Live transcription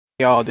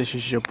Y'all, this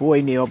is your boy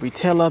Neil B.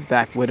 Taylor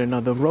back with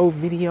another road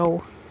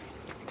video.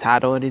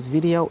 Title of this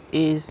video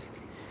is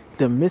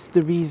The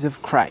Mysteries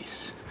of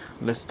Christ.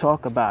 Let's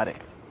talk about it.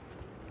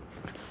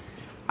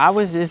 I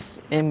was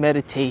just in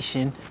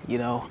meditation,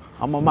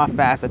 I'm on my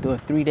fast. I do a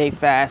 3-day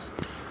fast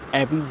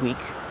every week.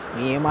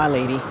 Me and my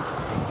lady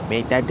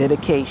made that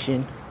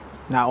dedication,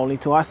 not only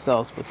to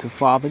ourselves, but to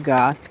Father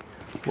God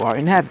who are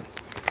in heaven.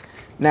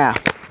 Now,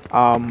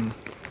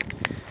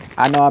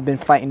 I know I've been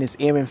fighting this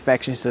ear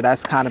infection, so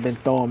that's kind of been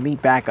throwing me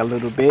back a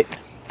little bit.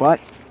 But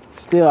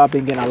still, I've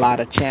been getting a lot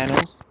of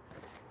channels.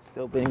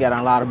 Still been getting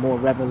a lot of more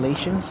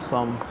revelations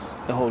from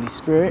the Holy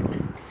Spirit.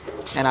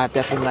 And I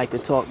definitely like to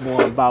talk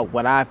more about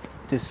what I've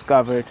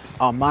discovered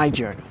on my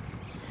journey.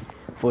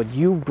 For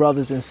you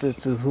brothers and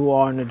sisters who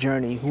are on the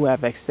journey, who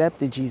have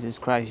accepted Jesus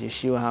Christ,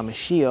 Yeshua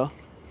HaMashiach,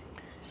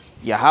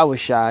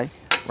 Yahawashi,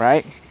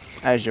 right,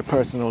 as your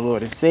personal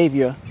Lord and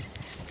Savior,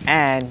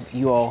 and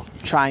you're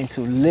trying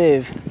to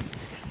live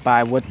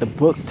by what the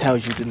book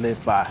tells you to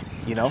live by,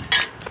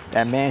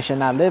 that man shall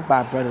not live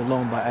by bread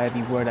alone, but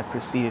every word that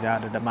proceeded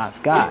out of the mouth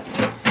of God.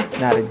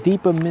 Now, the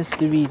deeper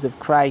mysteries of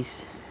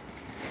Christ,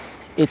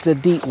 it's a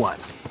deep one.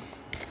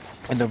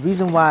 And the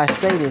reason why I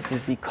say this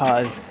is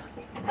because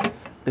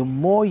the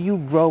more you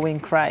grow in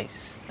Christ,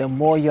 the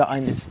more your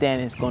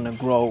understanding is going to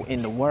grow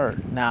in the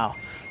Word. Now,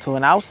 to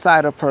an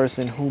outsider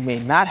person who may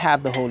not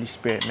have the Holy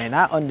Spirit, may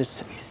not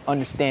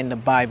understand the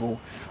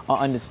Bible or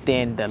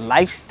understand the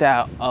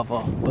lifestyle of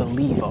a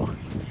believer,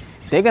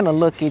 they're going to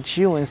look at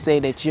you and say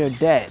that you're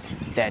dead,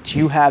 that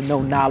you have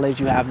no knowledge,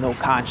 you have no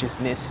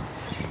consciousness.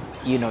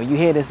 You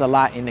hear this a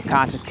lot in the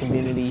conscious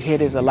community, you hear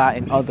this a lot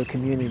in other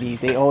communities.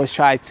 They always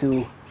try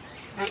to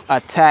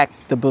attack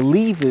the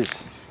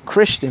believers,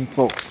 Christian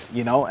folks,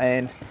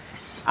 and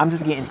I'm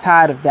just getting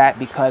tired of that,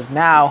 because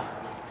now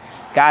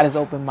God has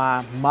opened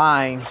my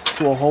mind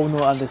to a whole new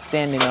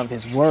understanding of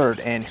His Word,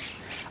 and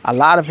a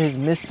lot of His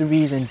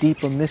mysteries and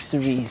deeper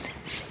mysteries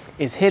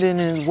is hidden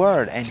in His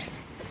Word. And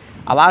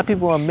a lot of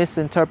people will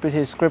misinterpret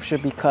His scripture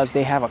because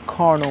they have a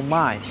carnal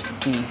mind.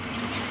 See,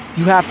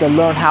 you have to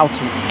learn how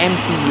to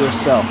empty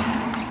yourself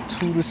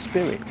to the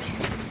Spirit.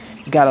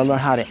 You got to learn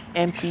how to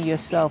empty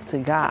yourself to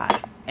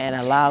God and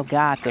allow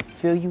God to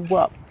fill you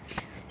up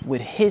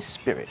with His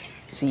Spirit.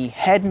 See,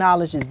 head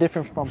knowledge is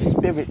different from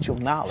spiritual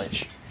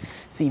knowledge.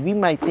 See, we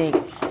might think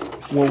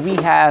what we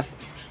have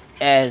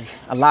as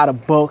a lot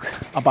of books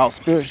about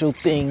spiritual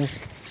things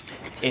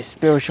is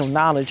spiritual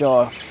knowledge,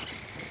 or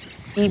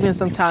even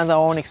sometimes our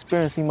own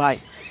experience. We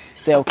might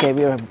say, okay,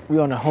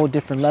 we're on a whole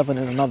different level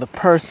than another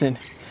person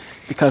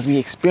because we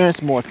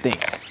experience more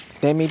things.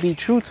 That may be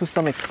true to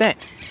some extent,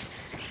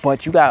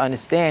 but you got to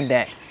understand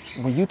that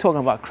when you're talking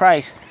about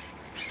Christ,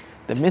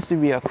 the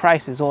mystery of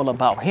Christ is all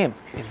about Him.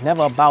 It's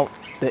never about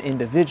the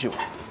individual.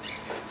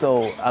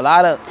 So a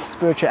lot of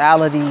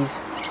spiritualities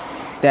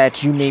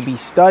that you may be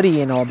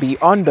studying or be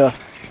under,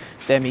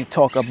 that may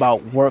talk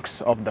about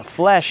works of the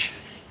flesh,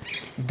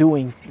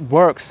 doing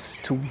works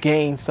to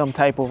gain some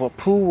type of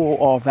approval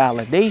or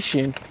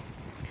validation.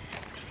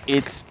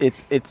 It's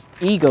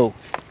ego.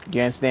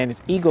 You understand?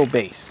 It's ego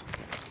based.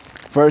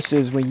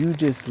 Versus when you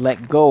just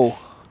let go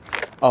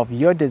of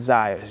your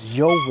desires,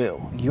 your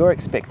will, your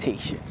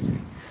expectations,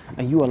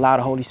 and you allow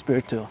the Holy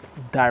Spirit to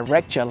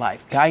direct your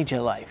life, guide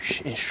your life,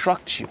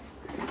 instruct you.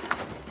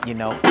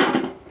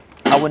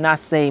 I would not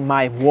say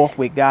my walk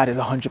with God is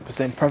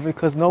 100% perfect,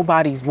 because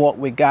nobody's walk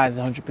with God is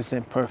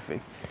 100%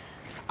 perfect.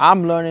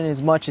 I'm learning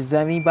as much as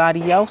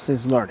anybody else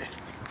is learning.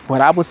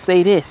 But I would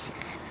say this: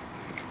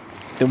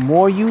 the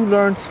more you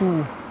learn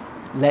to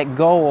let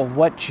go of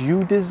what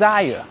you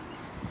desire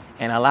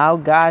and allow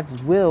God's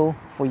will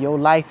for your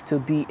life to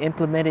be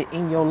implemented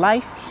in your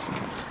life,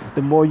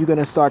 the more you're going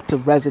to start to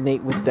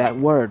resonate with that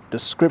word. The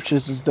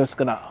scriptures is just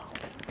going to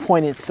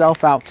point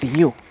itself out to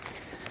you.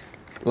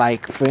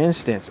 Like, for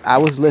instance, I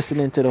was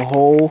listening to the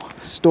whole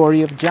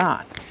story of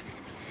John,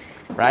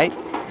 right?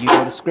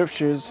 The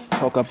scriptures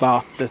talk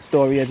about the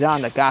story of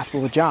John, the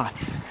Gospel of John.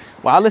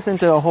 Well, I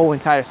listened to the whole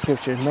entire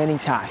scripture many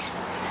times.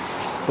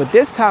 But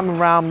this time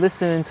around, I'm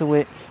listening to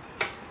it,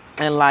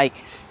 and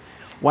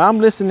when I'm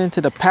listening to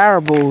the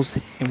parables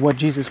and what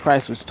Jesus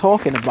Christ was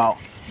talking about,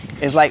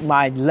 it's like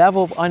my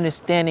level of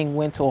understanding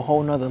went to a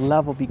whole nother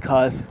level,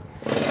 because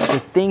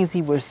the things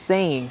He was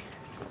saying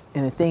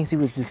and the things He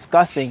was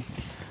discussing,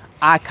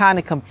 I kind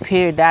of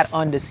compared that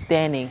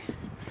understanding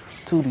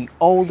to the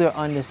older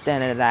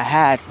understanding that I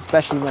had,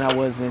 especially when I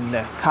was in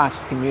the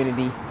conscious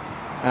community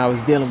and I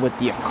was dealing with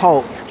the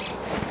occult.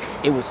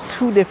 It was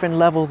two different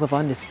levels of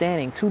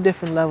understanding, two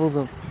different levels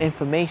of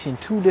information,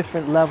 two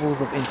different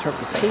levels of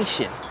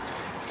interpretation,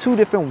 two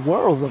different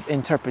worlds of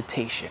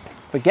interpretation.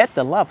 Forget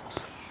the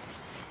levels.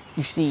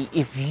 You see,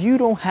 if you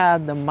don't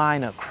have the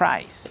mind of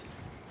Christ,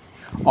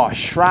 or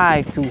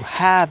strive to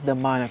have the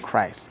mind of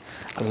Christ,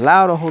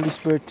 allow the Holy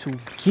Spirit to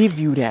give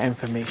you that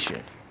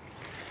information,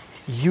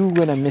 you're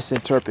going to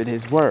misinterpret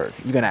His word.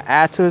 You're going to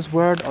add to His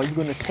word, or you're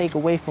going to take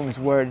away from His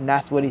word, and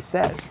that's what He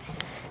says.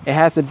 It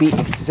has to be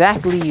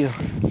exactly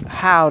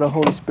how the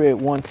Holy Spirit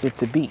wants it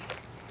to be.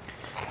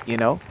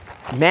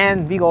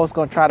 Man, we always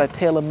gonna try to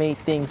tailor make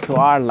things to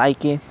our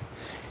liking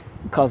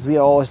because we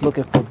are always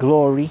looking for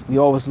glory. We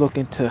always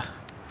looking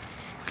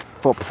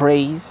for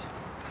praise.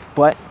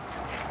 But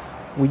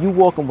when you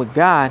walking with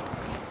God,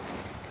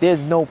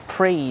 there's no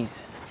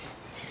praise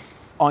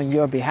on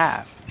your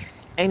behalf.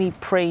 Any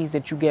praise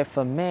that you get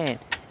from man,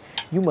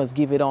 you must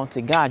give it on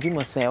to God. You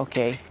must say,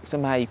 okay,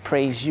 somebody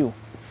praise you.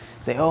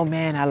 Say, oh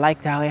man, I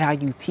like how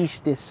you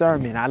teach this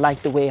sermon. I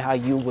like the way how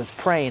you was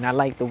praying. I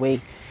like the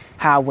way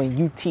how when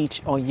you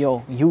teach on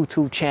your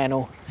YouTube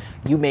channel,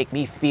 you make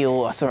me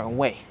feel a certain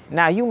way.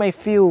 Now you may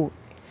feel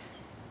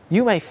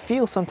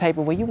some type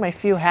of way. You may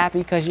feel happy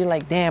because you're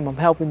like, damn, I'm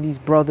helping these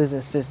brothers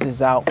and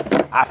sisters out.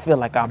 I feel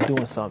like I'm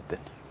doing something.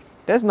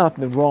 There's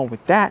nothing wrong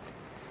with that.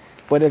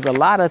 But there's a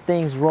lot of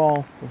things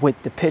wrong with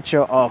the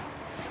picture of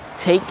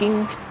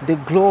taking the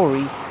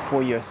glory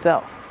for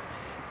yourself.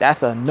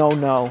 That's a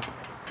no-no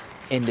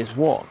in this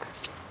walk.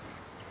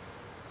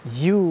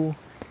 You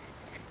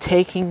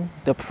taking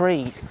the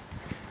praise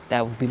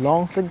that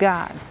belongs to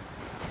God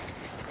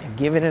and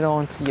giving it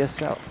on to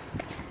yourself.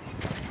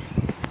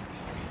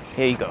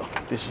 Here you go.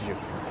 This is you.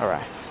 All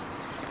right.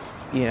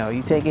 You know,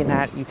 you taking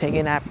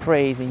that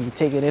praise and you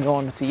taking it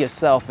on to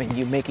yourself and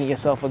you making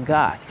yourself a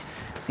god.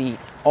 See,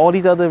 all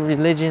these other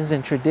religions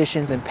and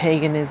traditions and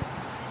paganism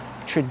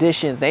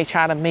traditions, they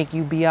try to make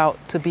you be out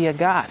to be a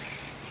god,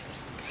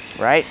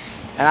 right?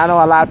 And I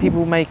know a lot of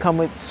people may come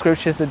with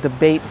scriptures to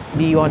debate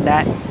me on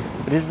that,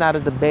 but it's not a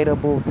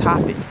debatable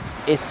topic.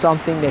 It's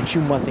something that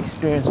you must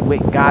experience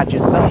with God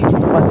yourself. You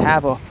must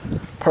have a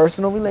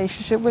personal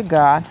relationship with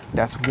God.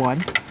 That's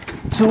one.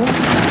 Two,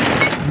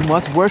 you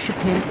must worship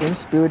him in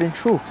spirit and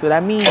truth. So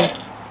that means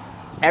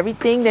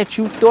everything that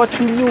you thought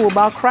you knew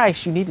about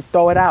Christ, you need to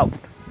throw it out.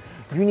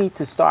 You need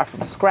to start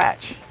from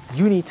scratch.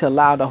 You need to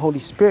allow the Holy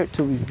Spirit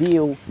to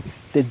reveal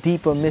the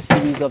deeper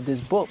mysteries of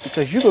this book,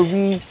 because you can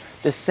read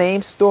the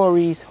same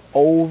stories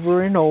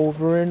over and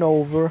over and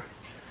over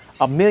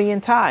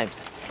 1,000,000 times.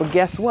 But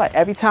guess what?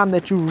 Every time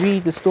that you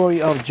read the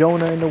story of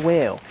Jonah and the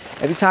whale,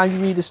 every time you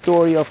read the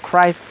story of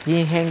Christ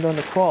being hanged on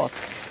the cross,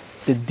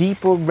 the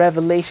deeper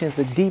revelations,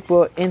 the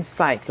deeper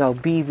insights will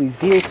be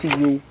revealed to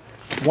you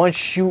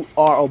once you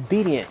are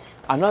obedient.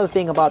 Another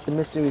thing about the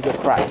mysteries of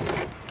Christ,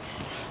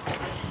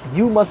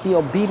 you must be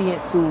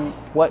obedient to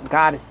what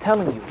God is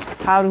telling you.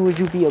 How would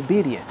you be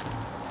obedient?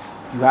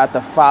 You have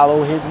to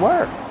follow his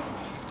word.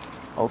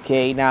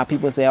 Okay, now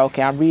people say,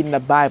 okay, I'm reading the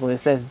Bible, it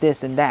says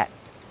this and that.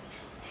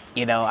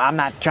 You know, I'm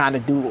not trying to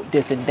do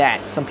this and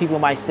that. Some people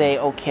might say,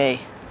 okay,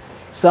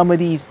 some of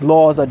these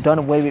laws are done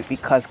away with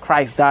because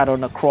Christ died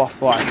on the cross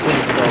for our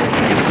sins,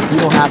 so we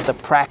don't have to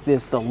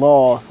practice the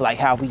laws like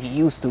how we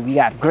used to. We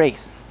got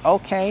grace.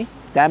 Okay,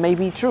 that may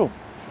be true.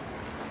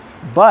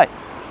 But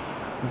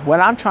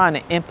what I'm trying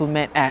to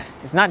implement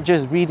is not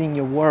just reading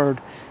your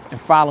word and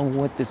following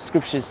what the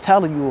scripture is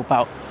telling you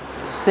about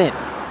sin.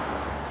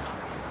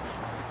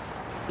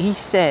 He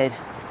said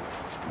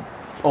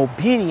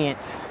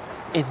obedience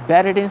is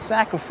better than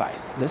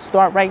sacrifice. Let's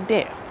start right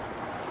there.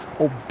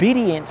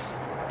 Obedience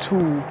to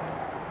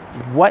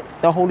what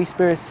the Holy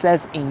Spirit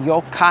says in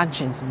your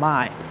conscience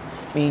mind.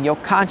 I mean, your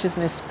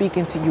consciousness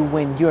speaking to you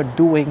when you're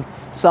doing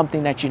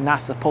something that you're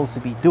not supposed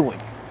to be doing.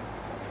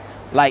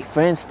 Like,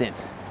 for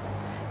instance,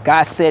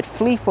 God said,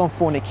 flee from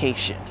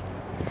fornication.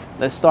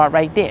 Let's start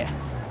right there.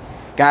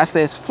 God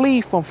says,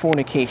 flee from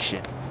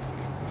fornication.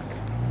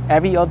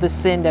 Every other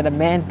sin that a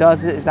man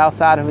does is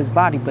outside of his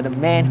body, but a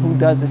man who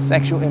does his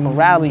sexual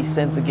immorality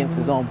sins against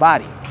his own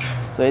body.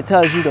 So it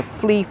tells you to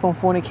flee from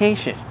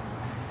fornication.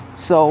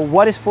 So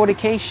what is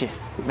fornication?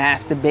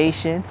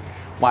 Masturbation,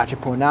 watching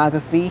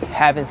pornography,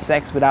 having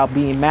sex without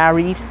being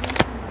married,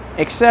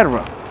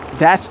 etc.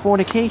 That's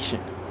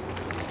fornication,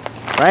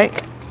 right?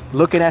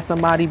 Looking at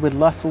somebody with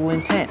lustful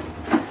intent.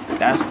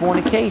 That's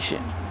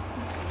fornication,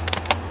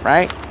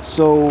 right?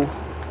 So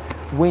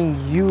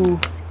when you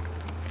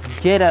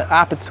get an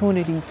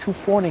opportunity to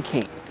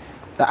fornicate,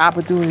 the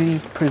opportunity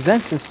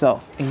presents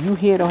itself, and you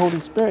hear the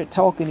Holy Spirit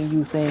talking to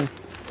you saying,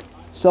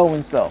 so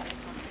and so.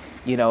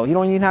 You know, you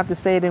don't even have to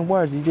say it in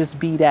words. You just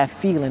be that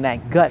feeling,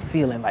 that gut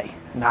feeling like,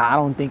 nah, I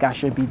don't think I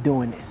should be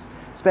doing this.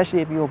 Especially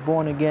if you're a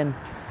born again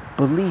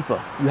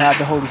believer, you have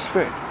the Holy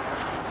Spirit.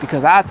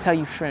 Because I'll tell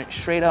you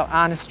straight up,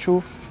 honest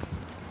truth,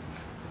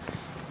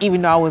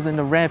 even though I was in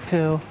the red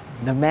pill,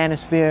 the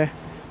manosphere,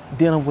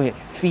 dealing with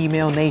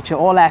female nature,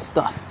 all that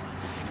stuff,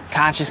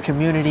 conscious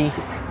community,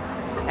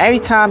 every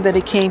time that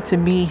it came to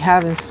me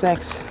having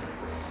sex,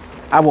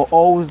 I will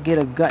always get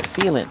a gut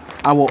feeling.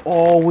 I will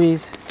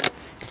always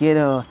get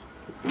a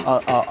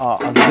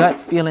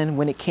gut feeling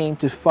when it came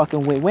to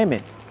fucking with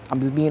women. I'm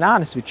just being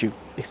honest with you.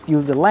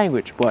 Excuse the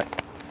language, but,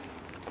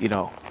 you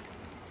know,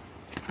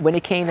 when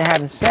it came to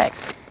having sex,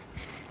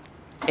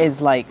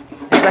 it's like,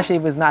 especially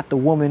if it's not the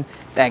woman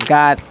that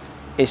God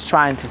is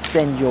trying to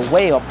send your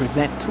way or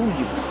present to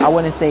you. I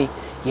wouldn't say,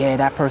 yeah,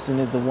 that person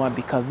is the one,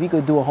 because we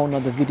could do a whole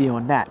nother video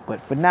on that.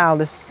 But for now,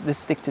 let's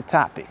stick to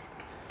topic.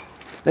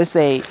 Let's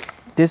say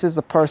this is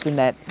a person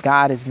that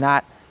God is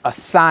not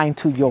assigned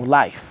to your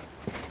life,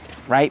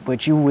 right?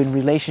 But you in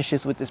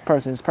relationships with this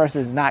person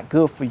is not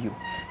good for you.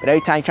 But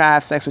every time you try to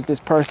have sex with this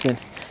person,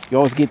 you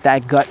always get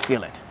that gut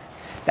feeling.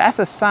 That's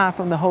a sign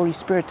from the Holy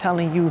Spirit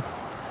telling you,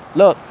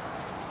 look,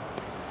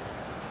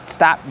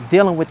 stop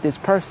dealing with this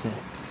person.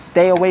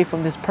 Stay away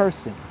from this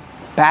person.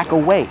 Back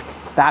away.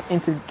 Stop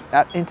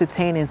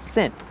entertaining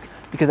sin.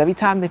 Because every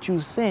time that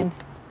you sin,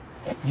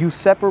 you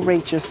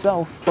separate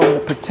yourself from the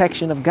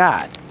protection of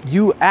God.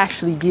 You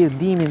actually give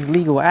demons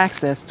legal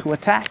access to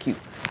attack you.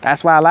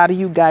 That's why a lot of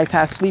you guys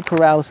have sleep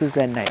paralysis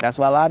at night. That's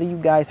why a lot of you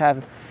guys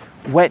have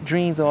wet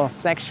dreams or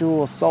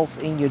sexual assaults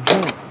in your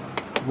dream,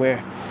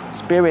 where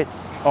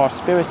spirits or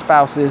spirit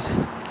spouses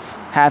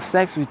have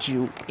sex with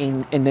you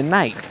in the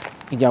night,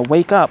 and you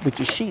wake up with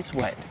your sheets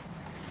wet.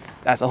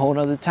 That's a whole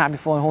nother time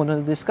before a whole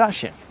nother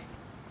discussion.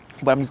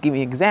 But I'm just giving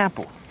you an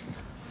example.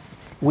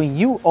 When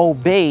you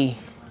obey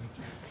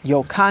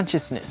your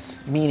consciousness,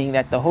 meaning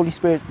that the Holy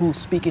Spirit who's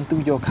speaking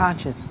through your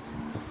conscience,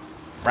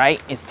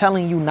 right, is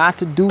telling you not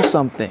to do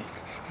something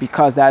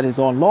because that is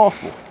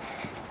unlawful.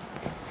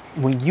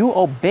 When you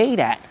obey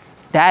that,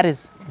 that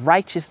is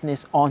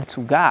righteousness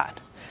unto God.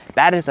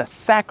 That is a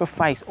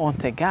sacrifice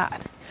unto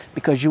God,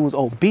 because you was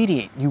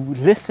obedient. You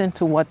listened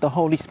to what the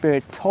Holy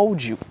Spirit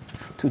told you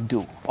to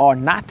do or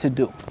not to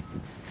do.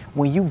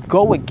 When you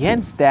go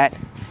against that,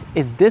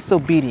 it's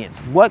disobedience.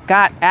 What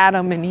got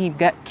Adam and Eve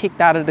got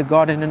kicked out of the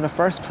garden in the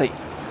first place?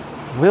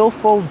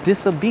 Willful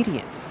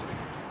disobedience.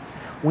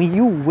 When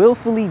you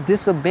willfully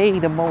disobey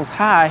the Most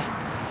High,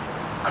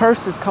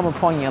 curses come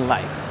upon your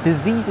life.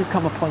 Diseases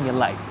come upon your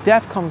life.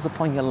 Death comes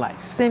upon your life.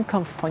 Sin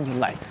comes upon your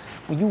life.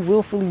 When you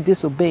willfully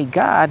disobey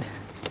God,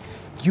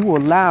 you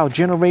allow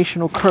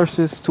generational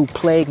curses to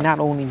plague not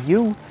only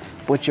you,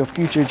 but your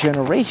future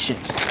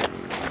generations.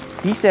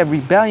 He said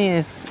rebellion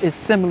is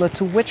similar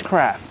to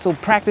witchcraft. So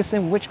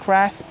practicing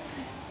witchcraft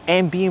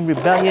and being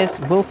rebellious,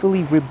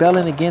 willfully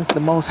rebelling against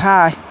the Most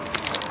High,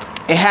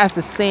 it has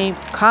the same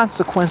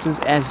consequences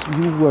as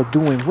you were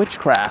doing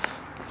witchcraft.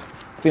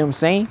 Feel what I'm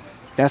saying?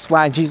 That's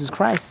why Jesus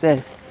Christ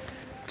said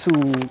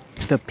to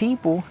the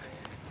people,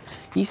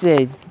 he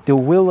said, the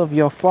will of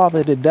your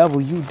father, the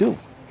devil, you do.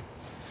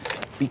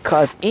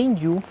 Because in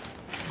you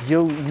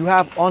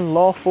have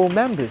unlawful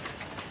members.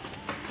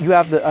 You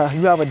have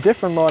a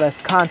different law that's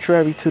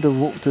contrary to the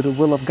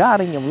will of God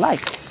in your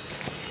life.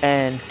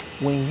 And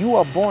when you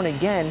are born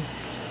again,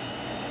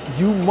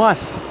 you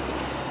must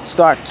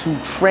start to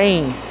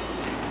train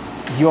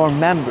your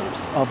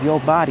members of your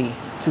body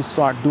to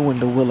start doing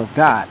the will of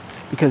God,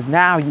 because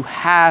now you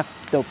have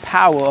the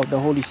power of the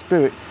Holy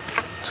Spirit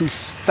to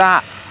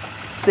stop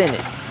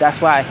sinning. That's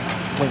why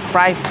when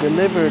Christ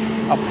delivered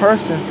a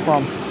person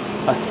from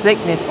a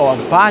sickness or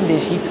a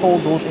bondage, he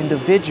told those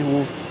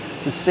individuals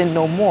to sin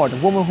no more. The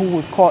woman who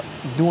was caught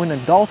doing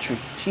adultery,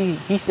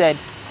 he said,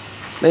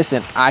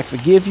 listen, I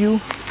forgive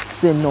you,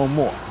 sin no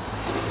more.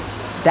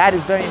 That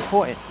is very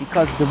important,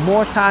 because the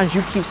more times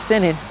you keep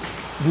sinning,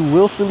 you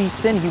willfully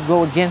sin, you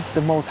go against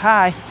the Most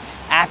High,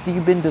 after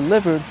you've been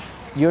delivered,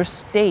 your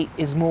state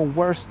is more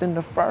worse than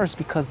the first,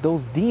 because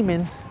those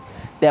demons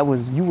that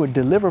you were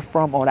delivered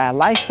from, or that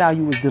lifestyle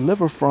you was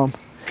delivered from,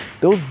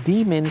 those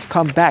demons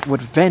come back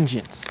with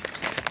vengeance.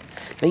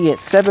 They get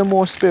 7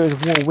 more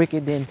spirits more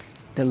wicked than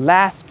the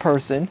last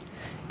person,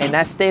 and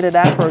that state of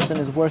that person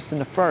is worse than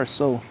the first.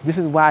 So this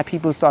is why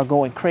people start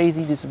going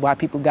crazy. This is why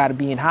people got to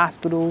be in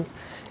hospitals.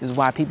 This is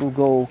why people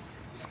go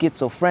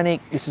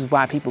schizophrenic. This is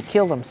why people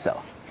kill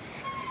themselves,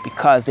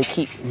 because they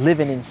keep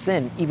living in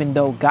sin, even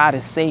though God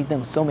has saved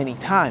them so many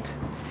times.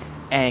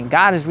 And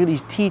God is really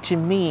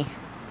teaching me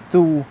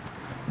through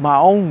my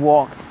own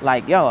walk,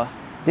 like, yo,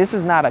 this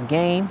is not a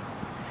game.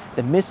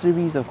 The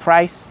mysteries of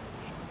Christ,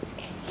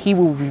 he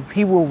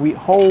will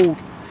withhold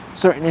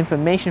certain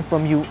information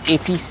from you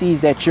if he sees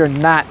that you're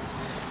not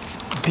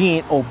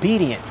being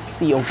obedient.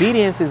 See,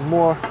 obedience is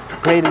more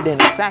greater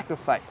than a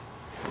sacrifice.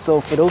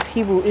 So for those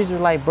Hebrew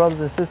Israelite brothers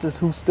and sisters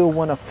who still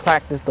want to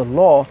practice the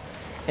law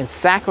and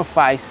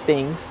sacrifice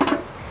things,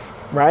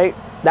 right,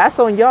 that's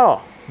on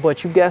y'all.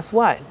 But you guess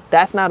what?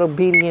 That's not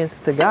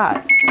obedience to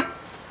God.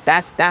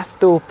 That's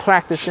still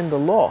practicing the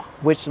law,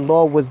 which the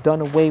law was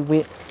done away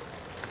with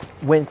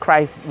when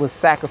Christ was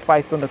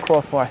sacrificed on the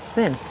cross for our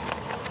sins.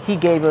 He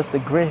gave us the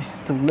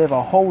grace to live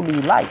a holy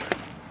life,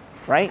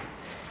 right?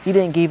 He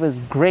didn't give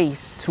us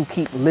grace to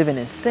keep living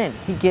in sin.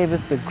 He gave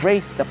us the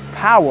grace, the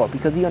power,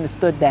 because he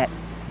understood that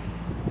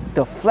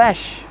the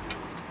flesh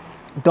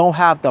don't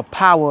have the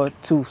power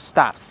to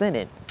stop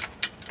sinning.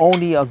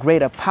 Only a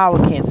greater power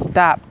can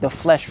stop the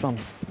flesh from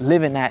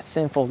living that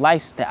sinful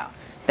lifestyle.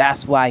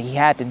 That's why he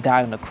had to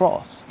die on the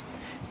cross.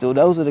 So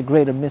those are the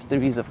greater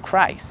mysteries of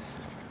Christ.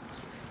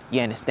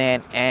 You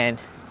understand? And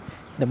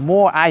the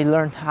more I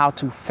learned how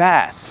to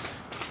fast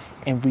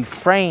and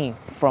refrain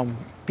from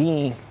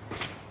being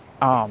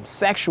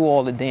sexual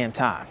all the damn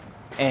time,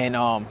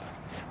 and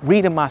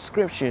reading my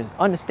scriptures,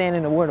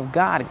 understanding the word of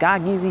God,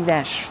 God gives you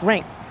that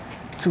strength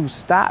to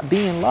stop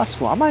being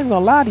lustful. I'm not even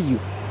gonna lie to you.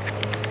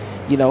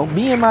 You know,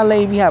 me and my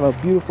lady, we have a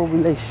beautiful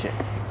relationship.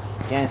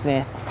 You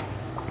understand?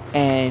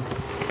 And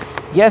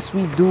yes,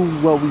 we do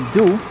what we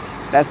do,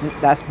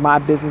 That's my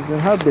business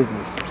and her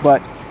business.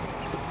 But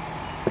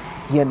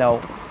you know,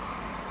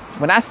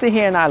 when I sit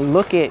here and I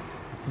look at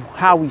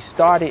how we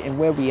started and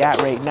where we at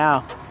right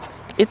now,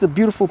 it's a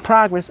beautiful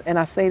progress. And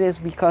I say this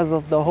because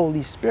of the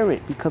Holy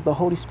Spirit, because the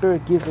Holy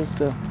Spirit gives us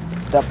the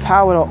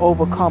power to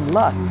overcome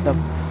lust. The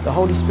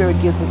Holy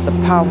Spirit gives us the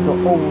power to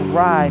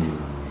override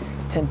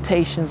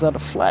temptations of the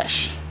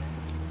flesh.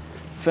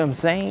 Feel what I'm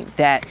saying?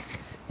 That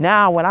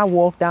now when I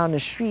walk down the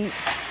street,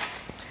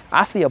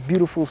 I see a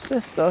beautiful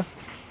sister.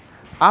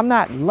 I'm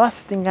not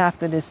lusting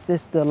after this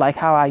sister like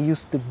how I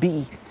used to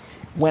be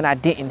when I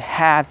didn't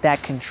have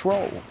that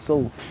control.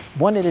 So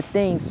one of the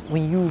things,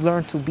 when you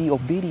learn to be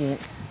obedient,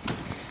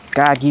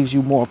 God gives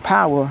you more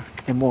power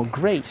and more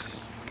grace.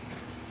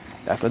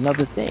 That's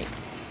another thing.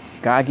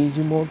 God gives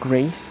you more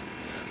grace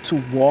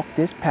to walk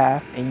this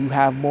path, and you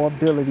have more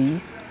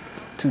abilities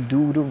to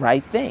do the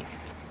right thing.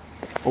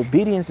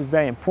 Obedience is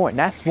very important.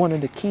 That's one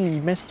of the key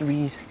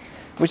mysteries,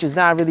 which is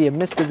not really a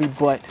mystery,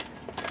 but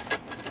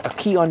a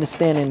key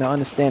understanding to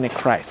understanding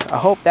Christ. I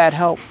hope that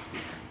helped.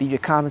 Leave your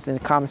comments in the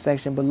comment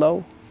section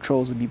below.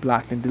 Trolls will be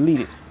blocked and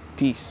deleted.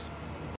 Peace.